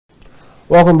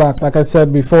Welcome back. Like I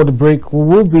said before the break, we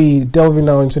will be delving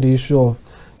now into the issue of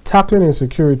tackling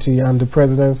insecurity and the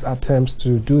president's attempts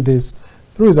to do this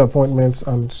through his appointments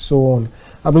and so on.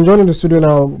 I've been joined in the studio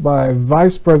now by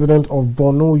Vice President of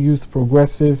Borno Youth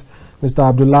Progressive, Mr.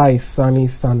 Abdullahi Sani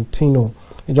Santino.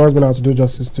 He joins me now to do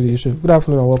justice to the issue. Good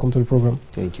afternoon and welcome to the program.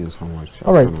 Thank you so much.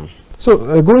 All right.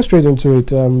 So going straight into it,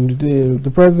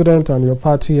 the president and your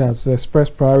party has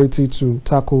expressed priority to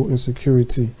tackle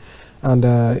insecurity. And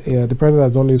the president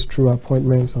has done this through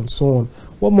appointments and so on.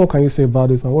 What more can you say about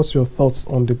this, and what's your thoughts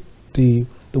on the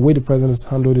way the president has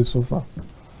handled it so far?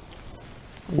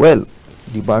 Well,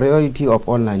 the priority of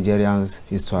all Nigerians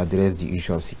is to address the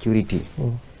issue of security.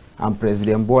 And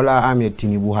President Bola Ahmed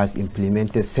Tinubu has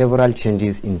implemented several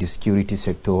changes in the security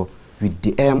sector with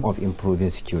the aim of improving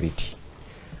security.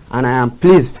 And I am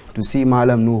pleased to see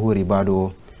Malam Nuhu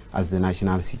Ribado as the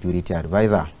National Security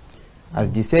Advisor.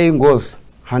 As the saying goes,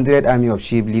 100 army of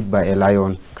sheep led by a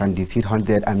lion can defeat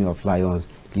 100 army of lions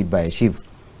led by a sheep.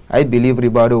 I believe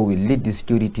Ribado will lead the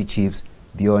security chiefs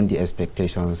beyond the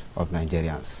expectations of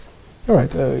Nigerians. All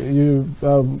right.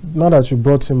 Now that you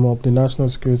brought him up, the National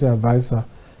Security Advisor,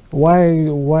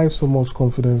 why so much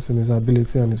confidence in his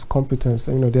ability and his competence?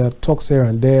 You know, there are talks here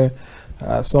and there,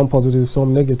 some positive,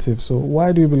 some negative. So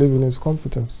why do you believe in his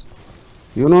competence?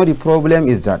 You know, the problem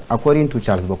is that according to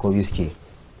Charles Bukowski,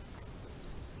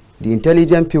 the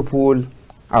intelligent people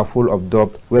are full of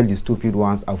doubt, while the stupid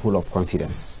ones are full of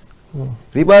confidence.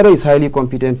 Ribado is highly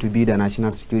competent to be the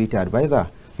National Security Advisor.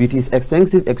 With his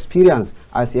extensive experience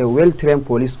as a well-trained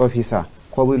police officer,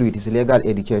 coupled with his legal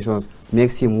education,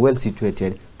 makes him well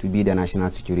situated to be the National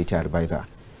Security Advisor.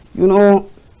 You know,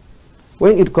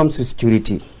 when it comes to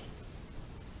security,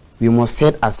 we must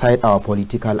set aside our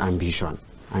political ambition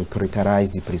and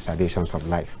prioritize the preservations of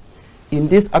life. In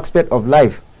this aspect of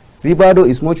life, Ribado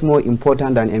is much more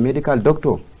important than a medical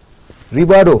doctor.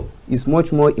 Ribado is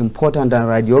much more important than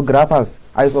radiographers,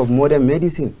 eyes of modern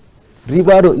medicine.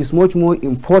 Ribado is much more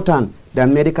important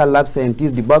than medical lab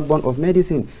scientists, the backbone of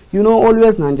medicine. You know,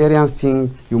 always Nigerians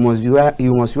think you must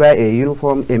wear a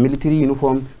uniform, a military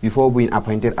uniform, before being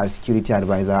appointed as security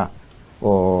advisor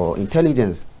or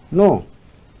intelligence. No.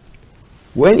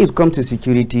 When it comes to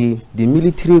security, the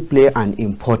military play an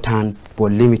important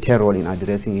but limited role in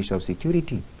addressing issues of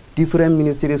security. Different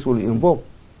ministries will involve.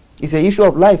 It's an issue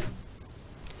of life.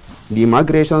 The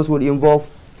immigrations will involve,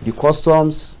 the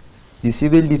customs, the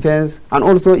civil defense, and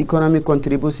also economic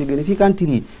contribute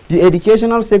significantly. The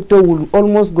educational sector will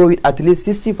almost go with at least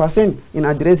 60% in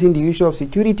addressing the issue of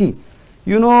security.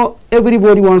 You know,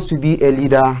 everybody wants to be a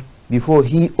leader before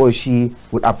he or she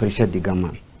would appreciate the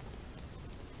government.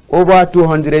 Over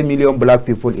 200 million black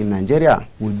people in Nigeria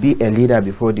will be a leader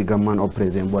before the government of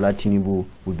President Bola Tinubu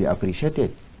will be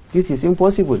appreciated. This is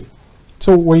impossible.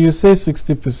 So when you say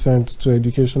 60% to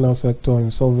educational sector in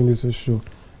solving this issue,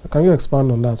 can you expand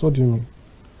on that? What do you mean?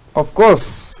 Of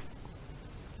course,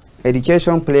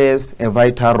 education plays a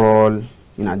vital role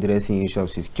in addressing issues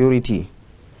of security.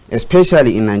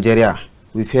 Especially in Nigeria,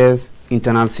 we face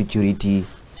internal security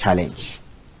challenge.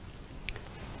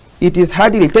 It is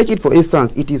hardly, take it for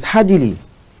instance, it is hardly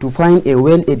to find a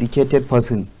well-educated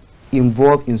person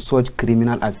involved in such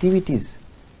criminal activities.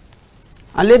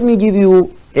 And let me give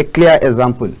you a clear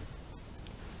example.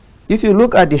 If you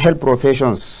look at the health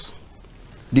professions,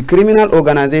 the criminal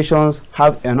organizations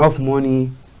have enough money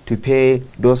to pay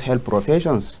those health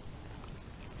professions.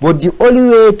 But the only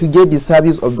way to get the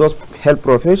service of those health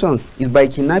professions is by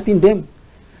kidnapping them.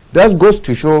 That goes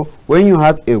to show when you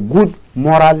have a good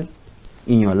moral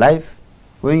in your life,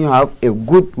 when you have a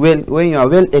good, when you are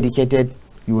well educated,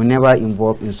 you will never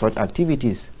involve in such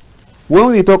activities. When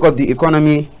we talk of the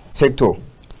economy sector,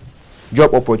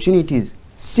 job opportunities,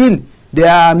 still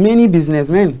there are many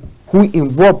businessmen who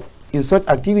involve in such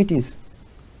activities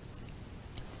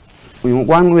in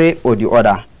one way or the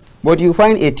other. But you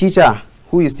find a teacher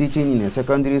who is teaching in a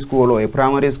secondary school or a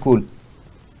primary school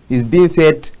is being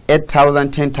fed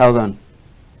 8,000, 10,000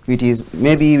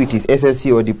 maybe with his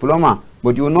SSC or diploma,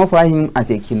 but you will not find him as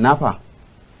a kidnapper,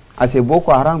 as a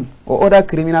Boko Haram or other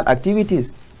criminal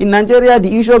activities. In Nigeria,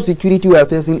 the issue of security we are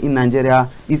facing in Nigeria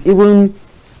is even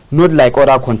not like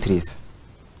other countries.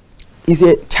 It's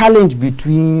a challenge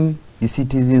between the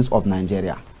citizens of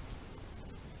Nigeria.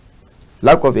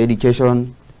 Lack of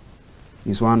education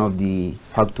is one of the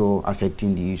factors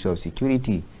affecting the issue of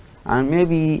security. And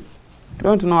maybe, I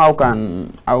don't know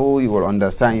how you will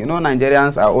understand. You know,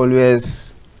 Nigerians are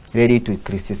always ready to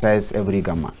criticize every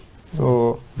government.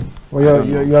 So, well,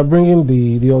 you are bringing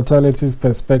the alternative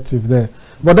perspective there.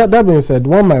 But that being said,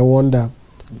 one might wonder,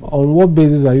 on what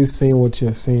basis are you saying what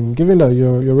you're saying? Given that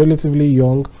you're relatively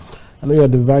young, I know you're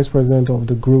the vice president of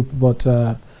the group, but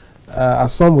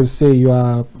as some would say, you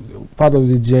are part of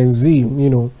the Gen Z, you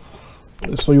know.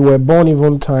 So you were born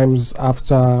even times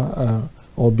after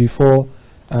or before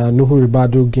Nuhu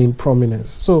Ribadu gained prominence.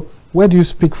 So where do you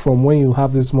speak from when you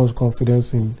have this much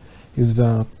confidence in his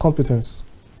competence?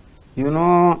 You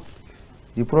know,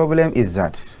 the problem is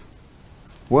that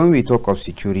when we talk of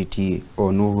security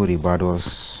or Nuhu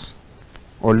Ribadu's,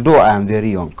 although I am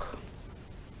very young,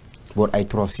 but I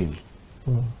trust him.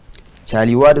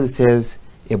 Charlie Ward says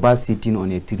a bird sitting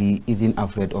on a tree isn't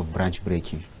afraid of branch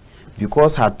breaking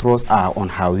because her throws are on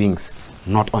her wings,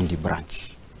 not on the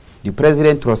branch. The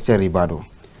president trusted Ribadu.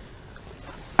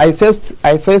 I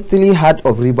firstly heard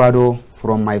of Ribadu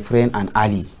from my friend and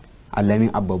Ali,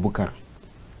 Alamin Abubakar,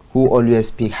 who always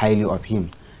speak highly of him.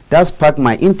 That sparked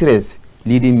my interest,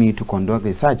 leading me to conduct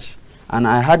research, and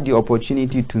I had the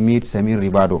opportunity to meet Samir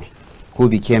Ribadu, who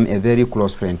became a very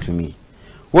close friend to me.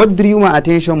 What drew my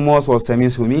attention most was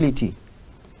Samir's humility.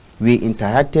 We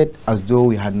interacted as though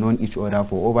we had known each other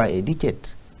for over a decade.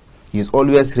 He is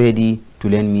always ready to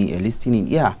lend me a listening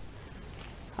ear.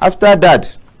 After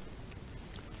that,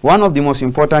 one of the most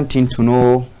important things to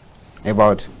know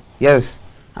about, yes,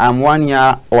 I'm 1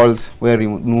 year old when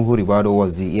Nuhu Ribadu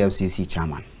was the EFCC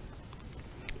chairman.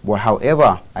 But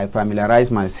however, I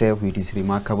familiarized myself with his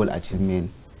remarkable achievement,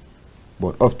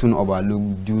 but often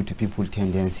overlooked due to people's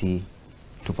tendency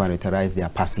to prioritize their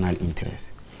personal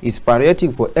interests. It's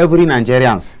patriotic for every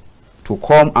Nigerian to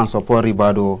come and support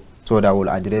Ribadu so that we'll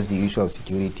address the issue of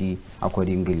security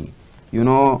accordingly. You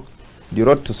know, the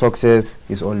road to success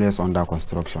is always under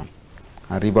construction,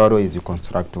 and Ribadu is the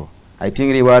constructor. I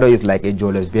think Ribadu is like a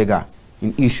Julius Berger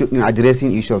in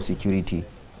addressing issue of security.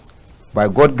 By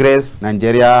God's grace,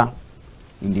 Nigeria,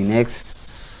 in the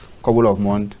next couple of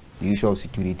months, the issue of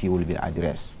security will be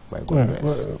addressed by God's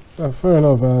grace. Well, fair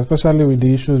enough, especially with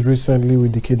the issues recently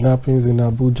with the kidnappings in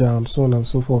Abuja and so on and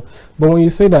so forth. But when you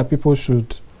say that people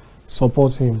should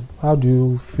support him, how do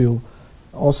you feel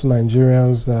us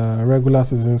Nigerians, regular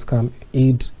citizens, can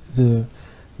aid the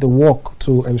work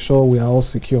to ensure we are all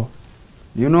secure?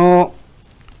 You know,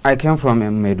 I came from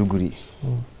Maiduguri.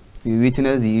 We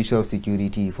witnessed the issue of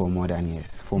security for more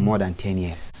than 10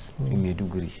 years in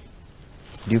Maiduguri.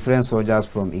 Different soldiers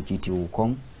from Ekiti will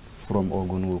come, from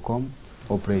Ogun will come,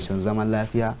 Operation Zaman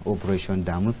Lafia, Operation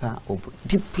Damusa,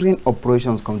 different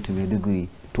operations come to Maiduguri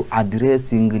to address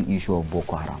single issue of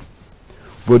Boko Haram.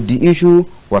 But the issue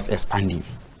was expanding.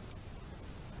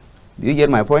 Do you get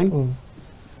my point?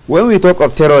 When we talk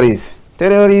of terrorists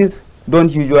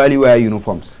don't usually wear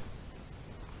uniforms.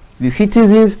 The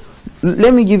citizens,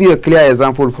 let me give you a clear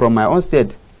example from my own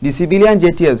state. The civilian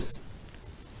JTFs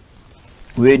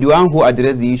were the one who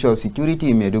addressed the issue of security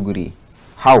in Maiduguri.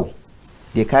 How?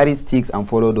 They carry sticks and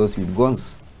follow those with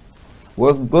guns.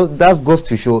 That goes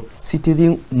to show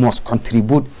citizens must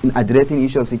contribute in addressing the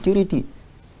issue of security.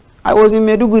 I was in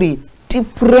Maiduguri,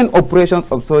 different operations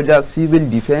of soldiers, civil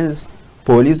defense,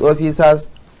 police officers.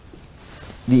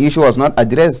 The issue was not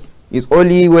addressed. It's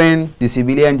only when the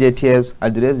civilian JTFs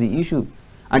address the issue.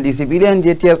 And the civilian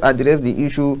JTFs address the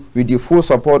issue with the full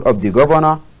support of the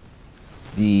governor,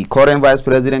 the current Vice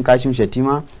President Kashim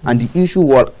Shettima, and the issue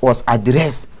was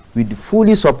addressed with the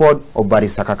fully support of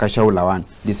Barrister Kakashau Lawan,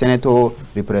 the senator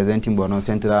representing Borno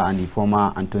Central and the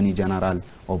former Attorney General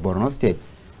of Borno State.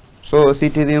 So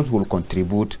citizens will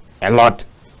contribute a lot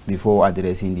before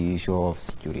addressing the issue of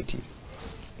security.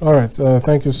 All right,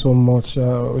 thank you so much.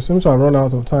 We seem to have run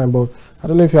out of time, but I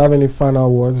don't know if you have any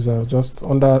final words, just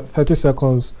under 30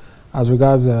 seconds as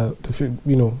regards,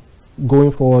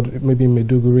 going forward, maybe in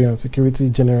Maiduguri and security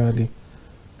generally.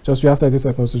 Just you have 30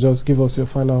 seconds to just give us your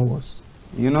final words.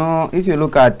 You know, if you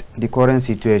look at the current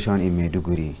situation in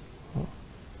Maiduguri,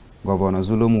 Governor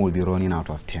Zulum will be running out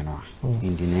of tenure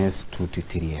in the next 2 to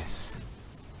 3 years.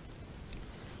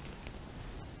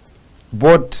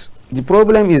 But the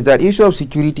problem is that issue of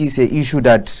security is an issue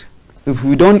that if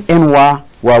we don't end war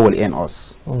will end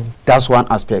us. That's one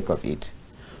aspect of it.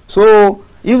 So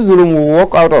if Zulum will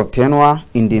walk out of tenure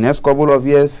in the next couple of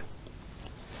years,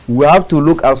 we have to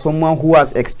look at someone who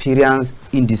has experience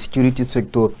in the security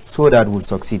sector so that will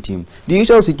succeed him. The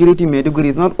issue of security in Maiduguri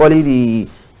is not only the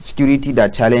security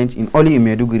that challenge only in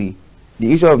Maiduguri.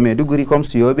 The issue of Maiduguri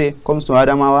comes to Yobe, comes to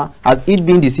Adamawa. Has it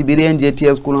been the civilian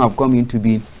JTFs couldn't have come into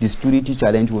being, the security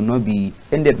challenge will not be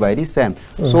ended by this time.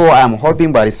 So I am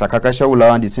hoping Barrister Kakashau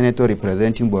Lawan, the senator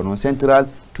representing Borno Central,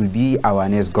 to be our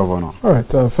next governor. All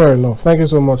right, fair enough. Thank you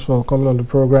so much for coming on the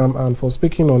program and for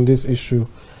speaking on this issue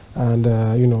and,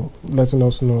 letting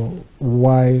us know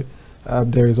why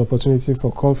there is opportunity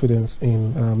for confidence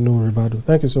in Nuhu Ribadu.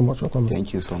 Thank you so much for coming.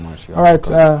 Thank you so much. All right,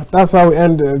 that's how we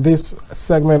end this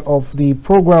segment of the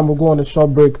program. We'll go on a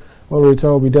short break. When we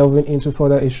return, we'll be delving into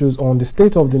further issues on the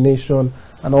state of the nation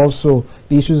and also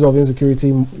the issues of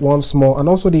insecurity once more, and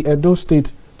also the Edo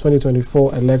State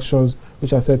 2024 elections,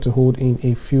 which are set to hold in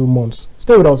a few months.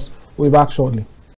 Stay with us. We'll be back shortly.